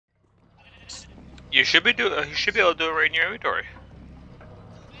You should be you should be able to do it right in your inventory.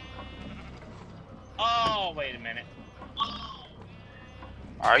 Oh, wait a minute.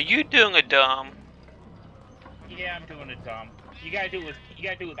 Are you doing a dumb? Yeah, I'm doing it dumb. You gotta do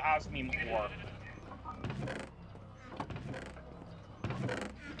it with Osmium ore.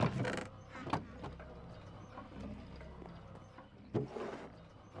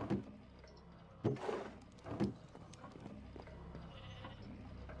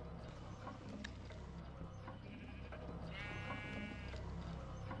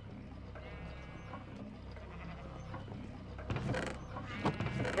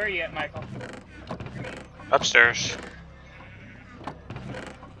 Where are you at, Michael? Upstairs.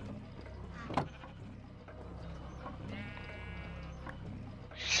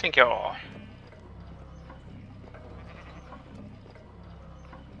 Thank you all.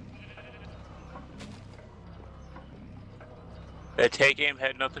 That take game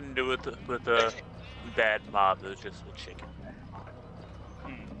had nothing to do with the bad mob. It was just the chicken.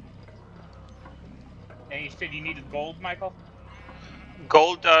 And you said you needed gold, Michael?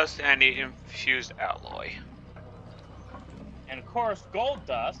 Gold dust and the infused alloy. And of course, gold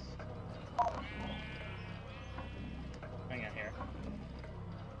dust. Hang on here.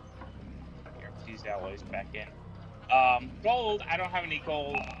 Here, infused alloys back in. Gold, I don't have any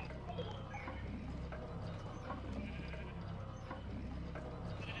gold.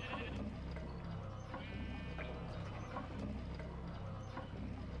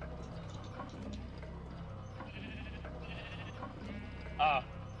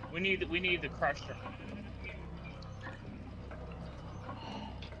 We need the crusher.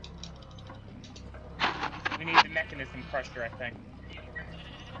 We need the mechanism crusher, I think.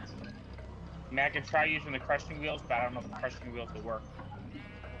 I mean, I can try using the crushing wheels, but I don't know if the crushing wheels will work.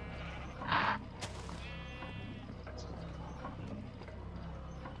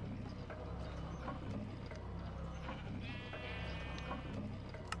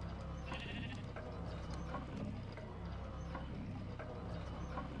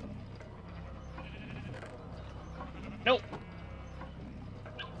 Nope.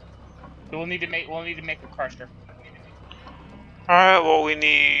 So we'll need to make a crusher. Alright, well we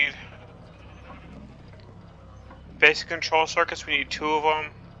need basic control circuits, we need 2 of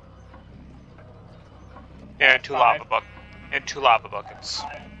them. And 2 lava buckets.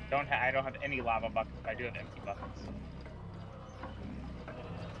 I don't have any lava buckets. I do have empty buckets.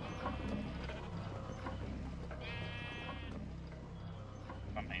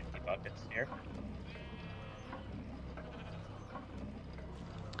 Some empty buckets here.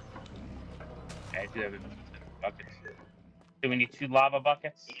 I do have buckets. Do we need 2 lava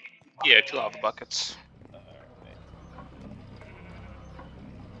buckets? Yeah, 2 lava buckets.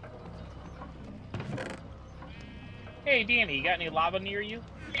 Hey, Danny, you got any lava near you?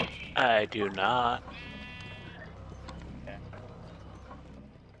 I do not. Okay.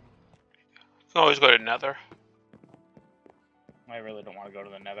 You can always go to Nether. I really don't want to go to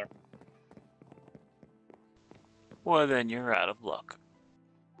the Nether. Well, then you're out of luck.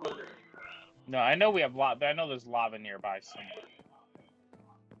 No, I know we have lava, but I know there's lava nearby somewhere.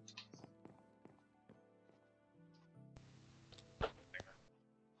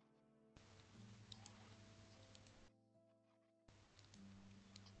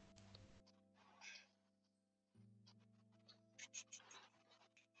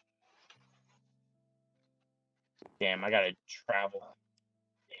 Damn, I gotta travel.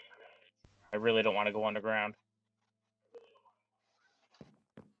 I really don't want to go underground.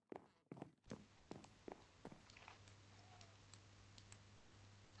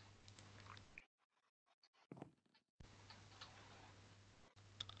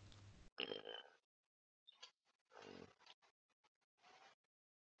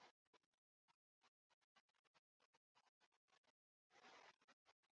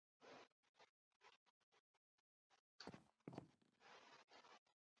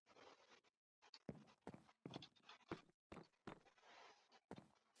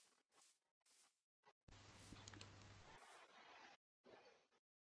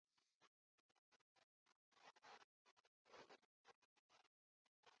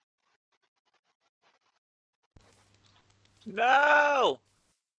 No!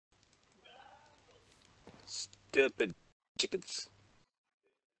 Stupid chickens.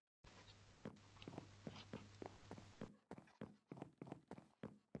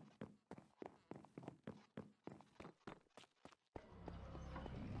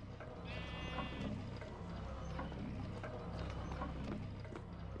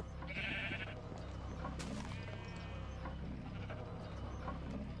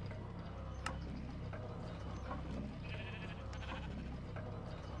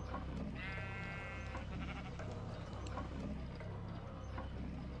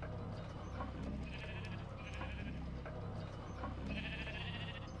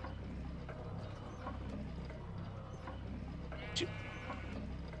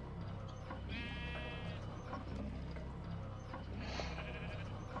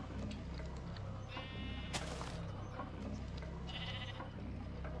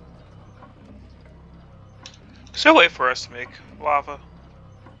 Is there a way for us to make lava?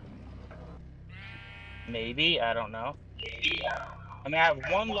 Maybe, I don't know. I mean, I have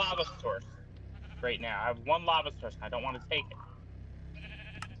one lava source right now. I have one lava source, and I don't want to take it.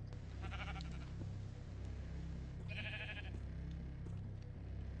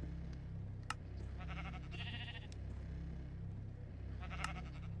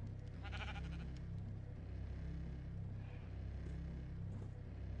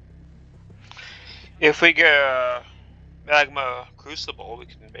 If we get a magma crucible, we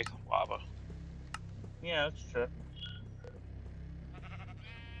can make lava. Yeah, that's true.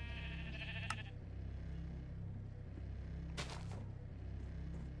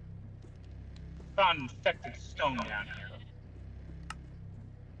 Found infected stone down here.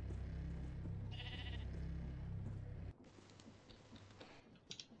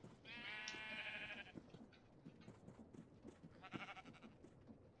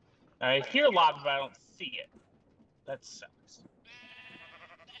 I hear lava, but I don't see it. That sucks.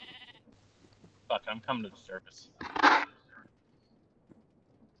 Fuck, I'm coming to the surface.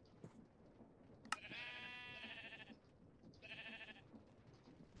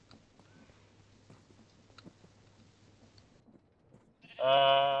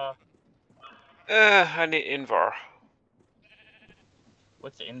 I need Invar.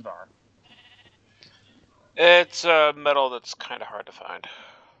 What's Invar? It's a metal that's kind of hard to find.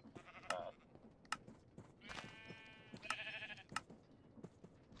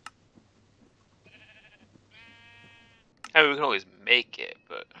 I mean, we can always make it,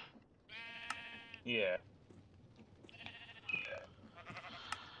 but... Yeah.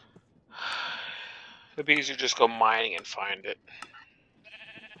 It'd be easier to just go mining and find it.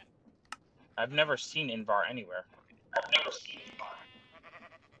 I've never seen Invar anywhere.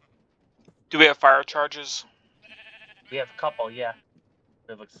 Do we have fire charges? We have a couple, yeah.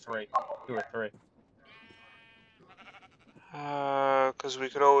 We have like 3. 2 or 3. Because we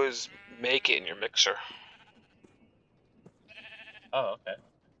could always make it in your mixer. Oh, okay.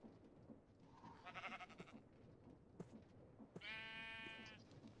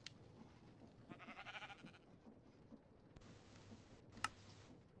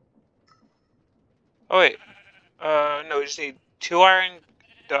 Oh wait, no, we just need 2 iron,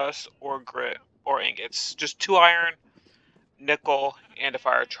 dust, or grit, or ingots. Just 2 iron, nickel, and a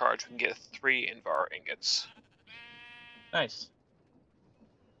fire charge. We can get 3 Invar ingots. Nice.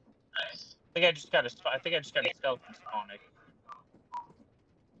 I think I just got a skeleton spawning.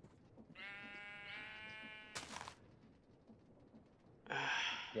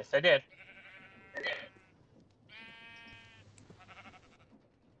 Yes, I did.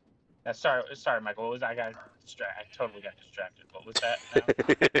 Sorry, Michael. What was I got distracted? I totally got distracted. What was that?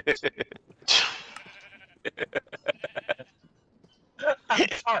 I'm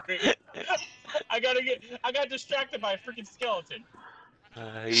sorry. I got distracted by a freaking skeleton.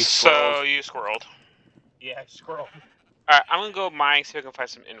 You So squirreled. you squirreled. Yeah, squirrel. Alright, I'm gonna go mine, see if I can find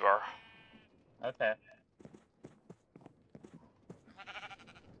some Invar. Okay.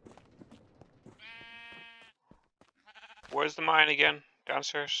 Where's the mine again?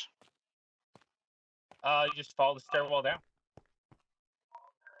 Downstairs? You just follow the stairwell down.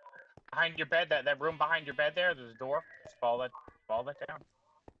 Behind your bed, that room behind your bed there's a door. Just follow that down.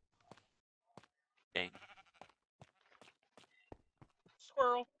 Dang.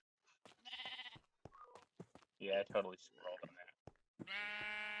 Squirrel. Yeah, I totally squirreled on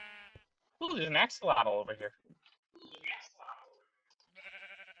that. Ooh, there's an axolotl over here.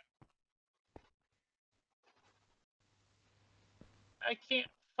 I can't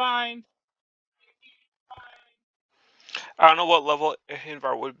find. I don't know what level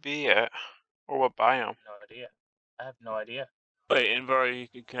Invar would be at, or what biome. No idea. I have no idea. Wait, Invar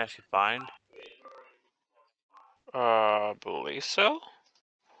you can actually find? Believe so?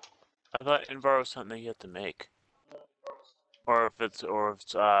 I thought Invar was something you have to make. Or if it's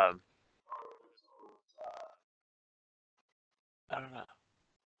I don't know.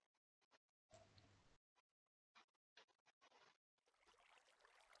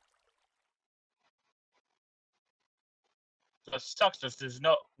 So it sucks. There's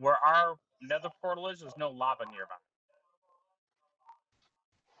no where our nether portal is. There's no lava nearby.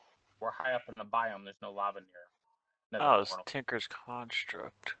 We're high up in the biome. There's no lava near. Nether Oh, it's portal. Tinker's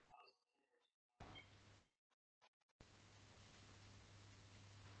Construct.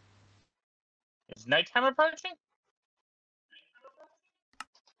 Is nighttime approaching?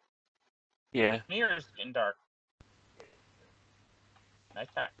 Yeah. Me or is it getting dark?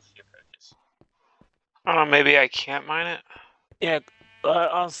 Nighttime. She approaches. I don't know, maybe I can't mine it? Yeah,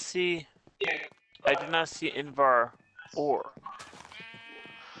 I'll see. I did not see Invar ore.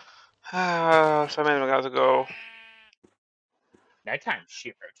 So maybe I got to go Nighttime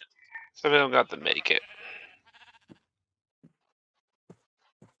sheep roaches. Some of them got to make it.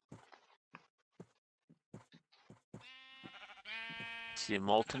 See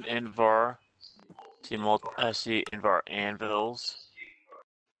molten invar. See invar anvils.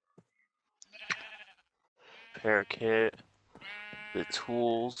 Repair kit. The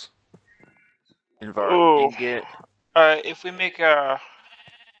tools. Invar ingot. If we make an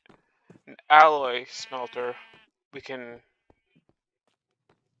alloy smelter, we can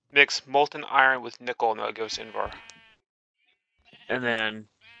mix molten iron with nickel, and that gives invar. And then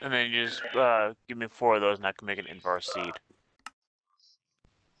you just give me 4 of those, and I can make an invar seed.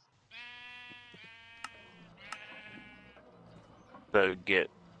 So get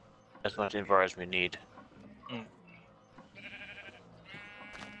as much invar as we need. Mm.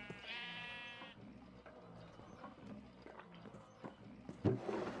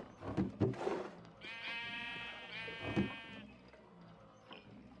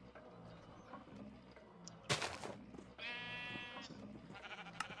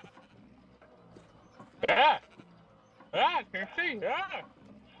 Ah! Ah! Can't see! Ah!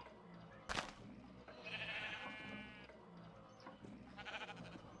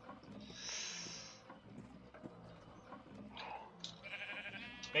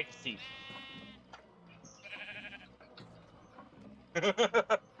 Make a seed.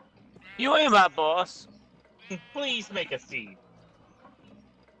 You ain't my boss. Please make a seed.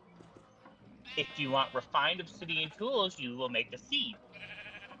 If you want refined obsidian tools, you will make a seed.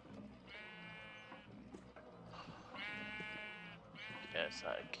 Yes,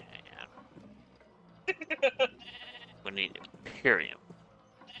 I can. We need Imperium.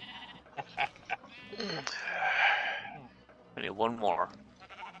 I need 1 more.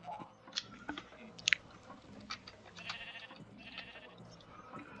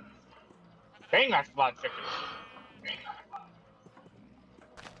 Dang, that's a lot of chicken.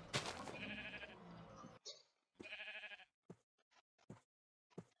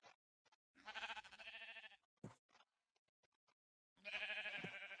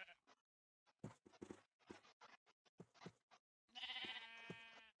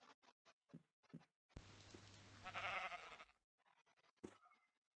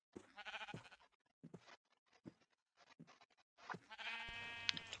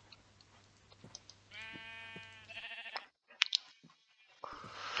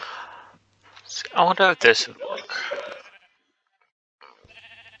 I wonder if this would work.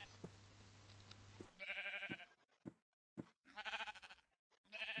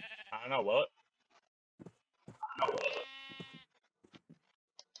 I don't know, will it?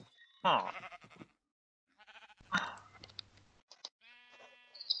 Huh.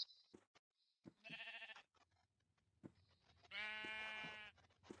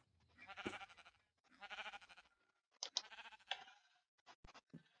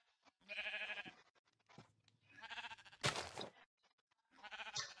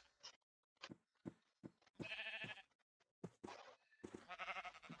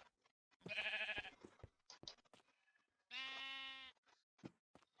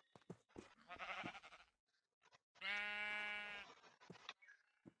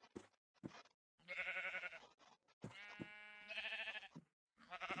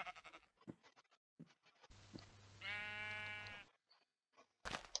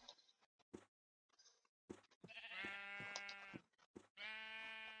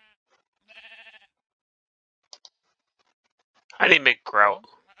 I need to make grout.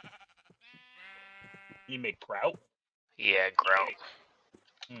 You make grout? Yeah, grout.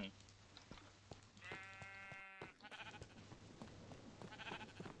 Hmm.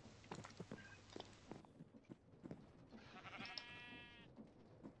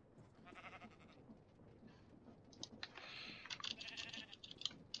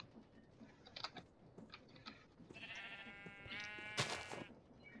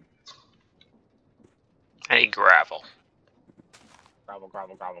 I need gravel. Gravel,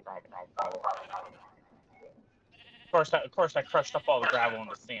 gravel, gravel, gravel, gravel, gravel, gravel, gravel. Of course, I crushed up all the gravel in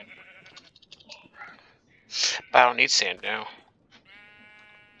the sand. But I don't need sand now.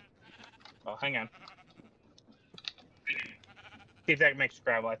 Oh, hang on. See if that makes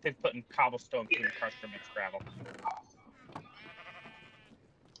gravel. I think putting cobblestone through the crusher makes gravel.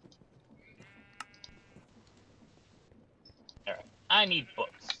 Alright. I need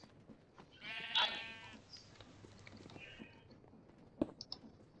books.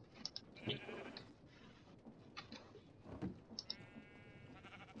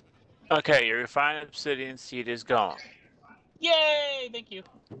 Okay, your refined obsidian seed is gone. Yay! Thank you.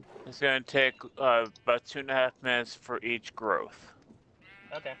 It's going to take about 2.5 minutes for each growth.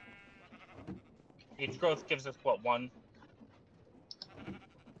 Okay. Each growth gives us, what, one?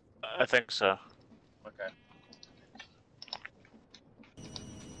 I think so. Okay.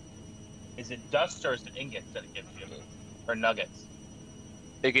 Is it dust or is it ingots that it gives you? Or nuggets?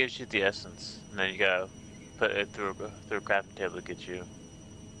 It gives you the essence, and then you gotta put it through a crafting table to get you.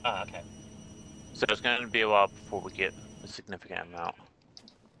 Oh, okay. So it's gonna be a while before we get a significant amount.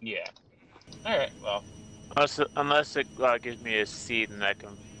 Yeah. Alright, well. Unless it gives me a seed, and I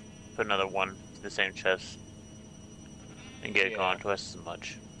can put another one to the same chest and get it going twice as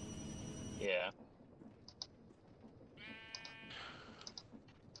much. Yeah.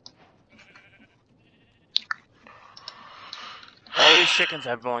 All these chickens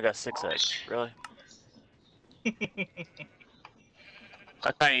have only got 6 eggs. Really?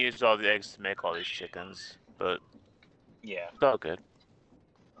 I kind of used all the eggs to make all these chickens, but yeah, it's all good.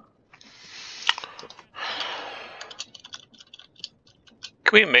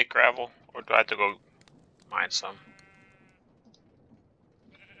 Can we make gravel, or do I have to go mine some?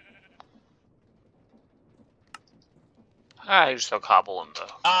 I just throw cobble in the.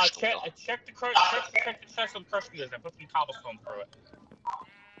 check the chest on crushing goods. I put some cobblestone through it.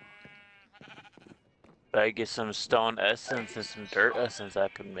 If I get some stone essence and some dirt essence, I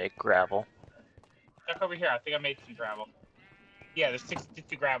can make gravel. Check over here. I think I made some gravel. Yeah, there's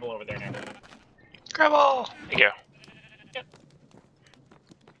 62 gravel over there now. Gravel! Thank you. Yep.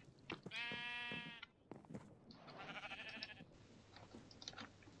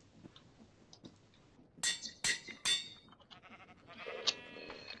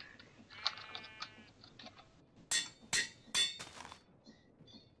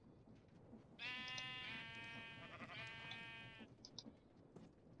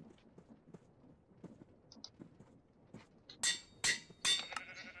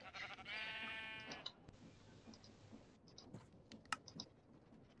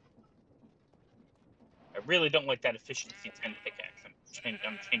 I really don't like that efficiency 10 pickaxe.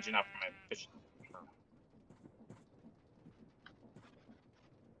 I'm changing out for my efficiency.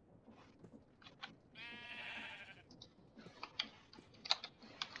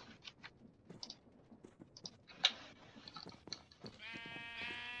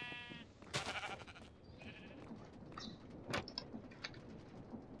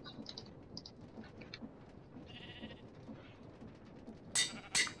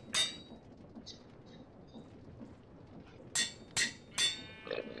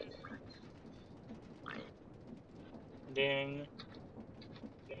 Ding.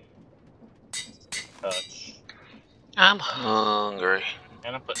 Touch. I'm hungry.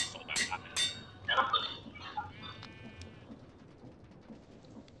 And I'm putting soul back on it.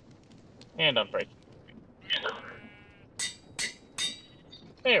 And I'm breaking.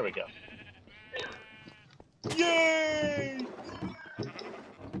 There we go. Yay!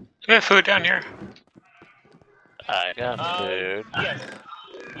 We have food down here. I got food. Yes.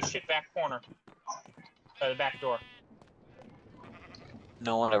 You shit back corner. By the back door.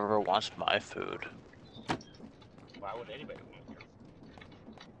 No one ever wants my food. Why would anybody want your food?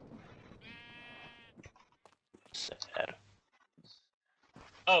 Sad.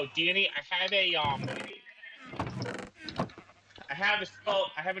 Oh, Danny, I have a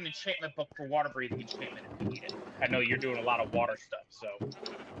spell. I have an enchantment book for water breathing enchantment if you need it. I know you're doing a lot of water stuff, so.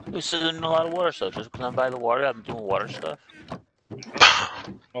 We're doing a lot of water stuff. Just because I'm by the water, I'm doing water stuff.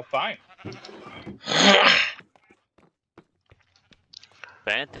 Well, fine. If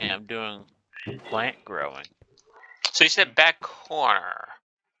anything, I'm doing plant growing. So you said back corner.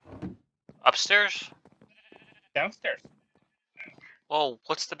 Upstairs? Downstairs. Well,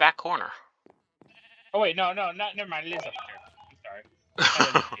 what's the back corner? Oh wait, no, never mind. It is upstairs.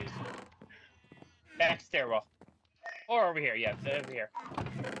 I'm sorry. Back stairwell. Or over here, yes, over here.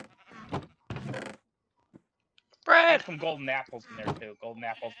 Bread! There's some golden apples in there too. Golden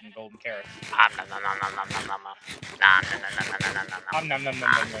apples and golden carrots.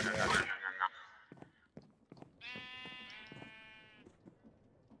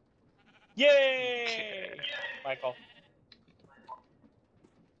 Yay! Michael.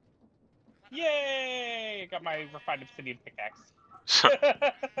 Yay! Got my refined obsidian pickaxe.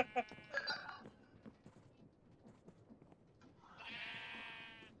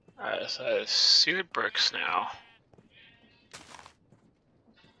 Alright, so I have seared bricks now.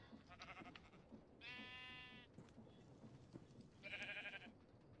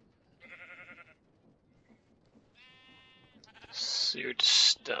 Seared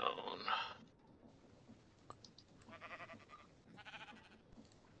stone.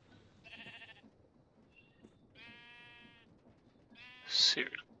 Seared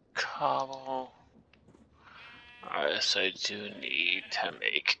cobble. Alright, so I do need to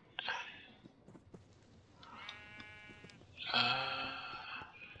make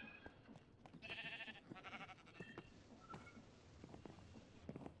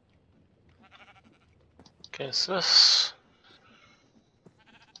Okay, so this.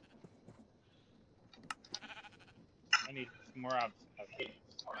 I need some more out.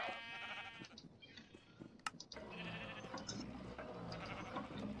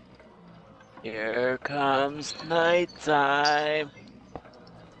 Here comes nighttime.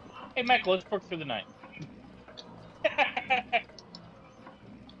 Hey, Michael, let's work through the night.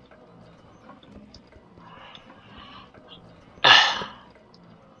 All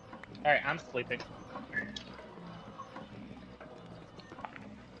right, I'm sleeping.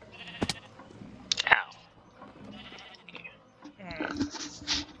 Ow.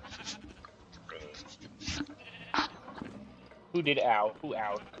 Who did ow? Who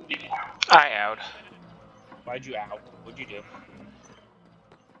owed? I out. Why'd you ow? What'd you do?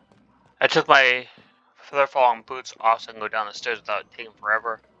 I took my feather falling boots off so I can go down the stairs without taking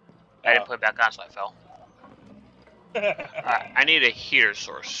forever. I didn't put it back on, so I fell. I need a heater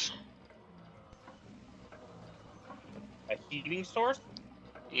source. A heating source?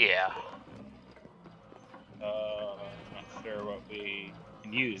 Yeah. I'm not sure what we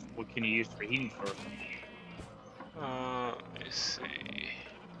can use. What can you use for heating source? Let me see.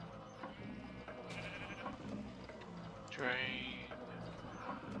 Drain.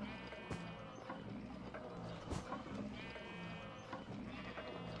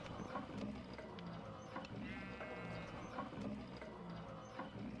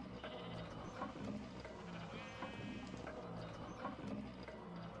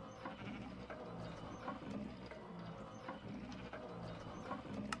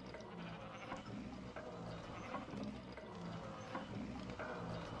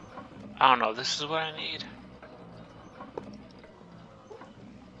 I don't know, this is what I need?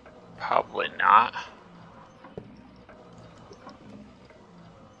 Probably not.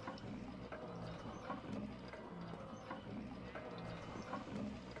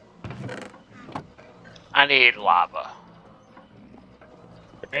 I need lava.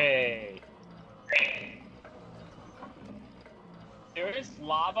 Hey. There is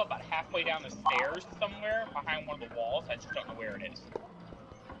lava about halfway down the stairs somewhere behind one of the walls. I just don't know where it is.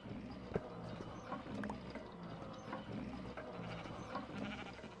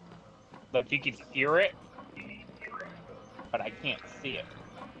 Look, you can hear it, but I can't see it.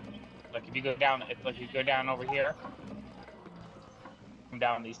 Like if you go down, you go down over here, come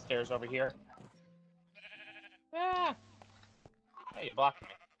down these stairs over here. Ah, hey, you blocked me.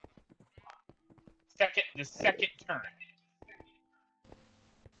 The second turn.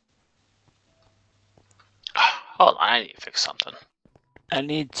 Hold on, I need to fix something. I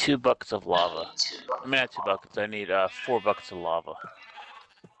need 2 buckets of lava. I mean, not 2 buckets. I need 4 buckets of lava.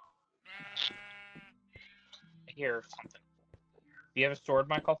 I hear something. Do you have a sword,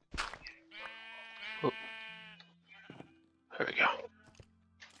 Michael? Oop. There we go.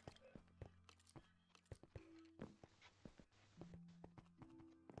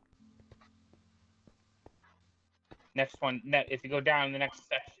 Next one. If you go down the next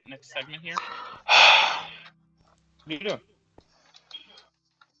segment here. What are you doing?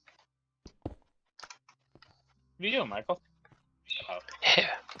 What are you doing, Michael? Oh, Yeah.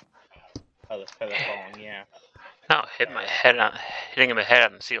 oh, the feather falling. Yeah. No, hitting him the head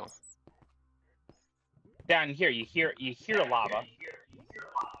on the ceiling. Down here, you hear lava.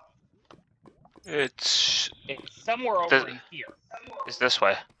 It's somewhere over in here. It's this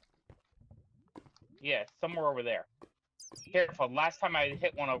way. Yeah, somewhere over there. Careful. Last time I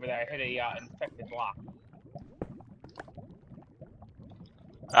hit one over there, I hit a infected block.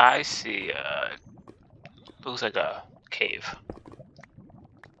 I see. Looks like a cave.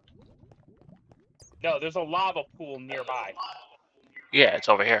 No, there's a lava pool nearby. Yeah, it's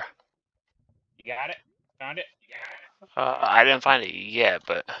over here. You got it? Found it? I didn't find it yet,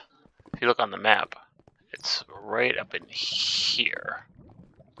 but if you look on the map, it's right up in here.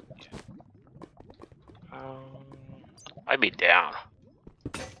 Might be down.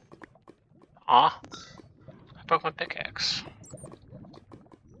 Aw. I broke my pickaxe.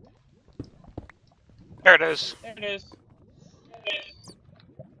 There it is. There it is.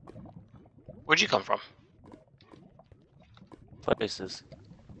 Where'd you come from? Places.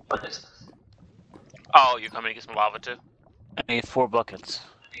 Oh, you're coming to get some lava too? I need 4 buckets.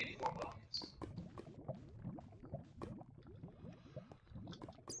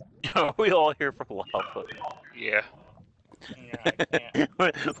 Are we all here for lava? Yeah. Yeah, I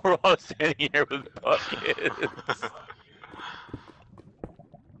can't. We're all standing here with buckets.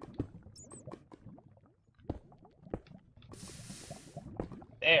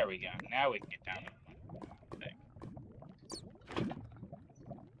 There we go. Now we can get down.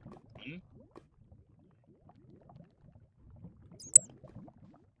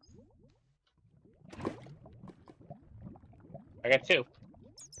 I got 2.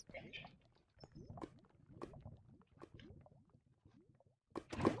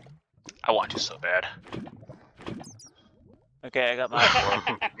 I want you so bad. Okay, I got my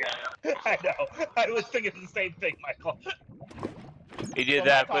 4. I know. I was thinking the same thing, Michael. You did Well,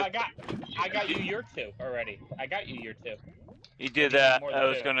 that, Michael, but I got you your 2 already. I got you your 2. you did I need that. more than I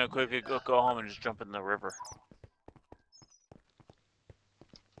was 2. gonna quickly go home and just jump in the river.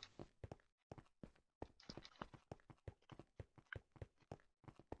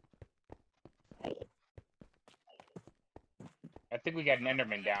 I think we got an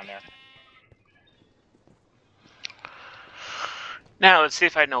Enderman down there. Now let's see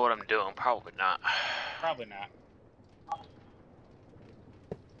if I know what I'm doing. Probably not. Probably not.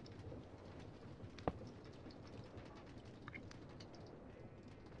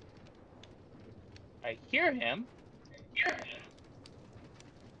 I hear him.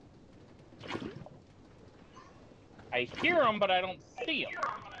 I hear him, but I don't see him.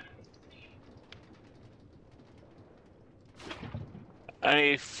 I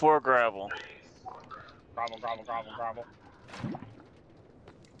need 4 gravel. Gravel, gravel, gravel, gravel.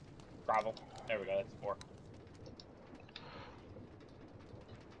 Gravel. There we go, that's 4.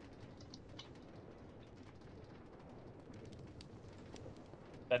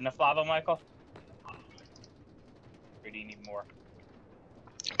 Is that enough lava, Michael? Or do you need more?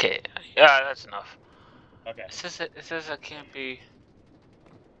 Okay. Yeah, that's enough. Okay. It says it can't be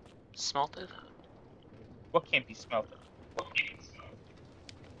smelted. What can't be smelted?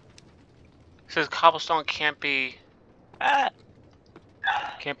 It says cobblestone can't be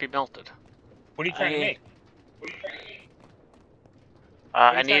melted. What are you trying to make?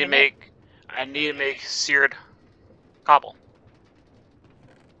 I need to make seared cobble.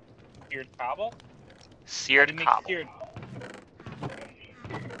 Seared cobble? Seared cobble. Seared...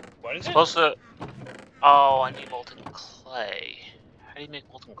 What is it? Supposed to. Oh, I need molten clay. How do you make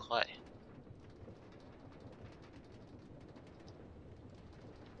molten clay?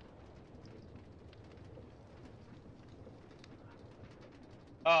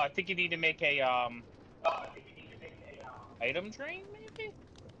 Oh, I think you need to make a item drain, maybe?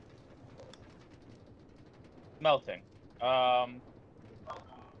 Melting.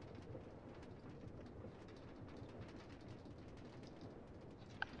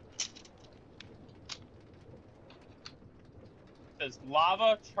 There's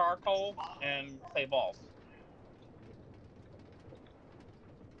lava, charcoal, and clay balls.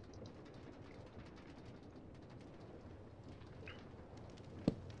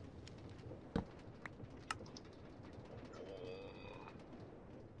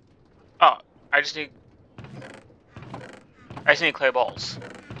 Oh, I just need clay balls.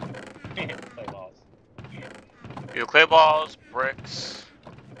 Clay balls. Do clay balls, bricks,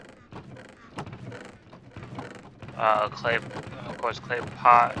 clay, of course, clay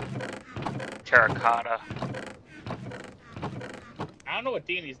pot, terracotta. I don't know what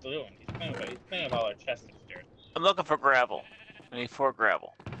Danny's doing. He's playing with all our chest upstairs. I'm looking for gravel. I need 4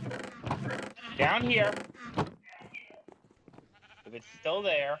 gravel. Down here. If it's still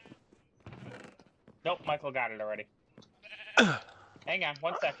there. Nope, Michael got it already. Hang on,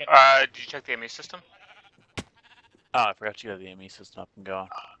 1 second. Did you check the ME system? Oh, I forgot you have the ME system up and going.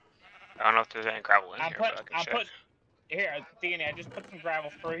 I don't know if there's any gravel in here, but I can check. Here, Danny, I just put some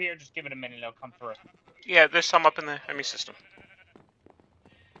gravel through here. Just give it a minute, it'll come through. Yeah, there's some up in the ME system.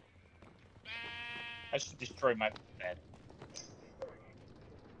 I should destroy my bed.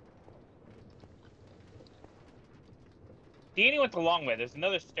 Danny went the long way. There's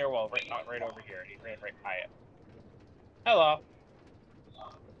another stairwell right over here. He ran right by it. Hello.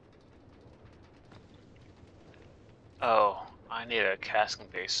 Oh, I need a casting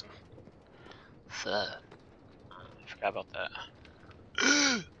basin. I forgot about that.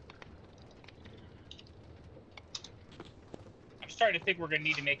 I'm starting to think we're going to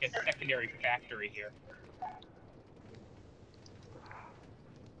need to make a secondary factory here.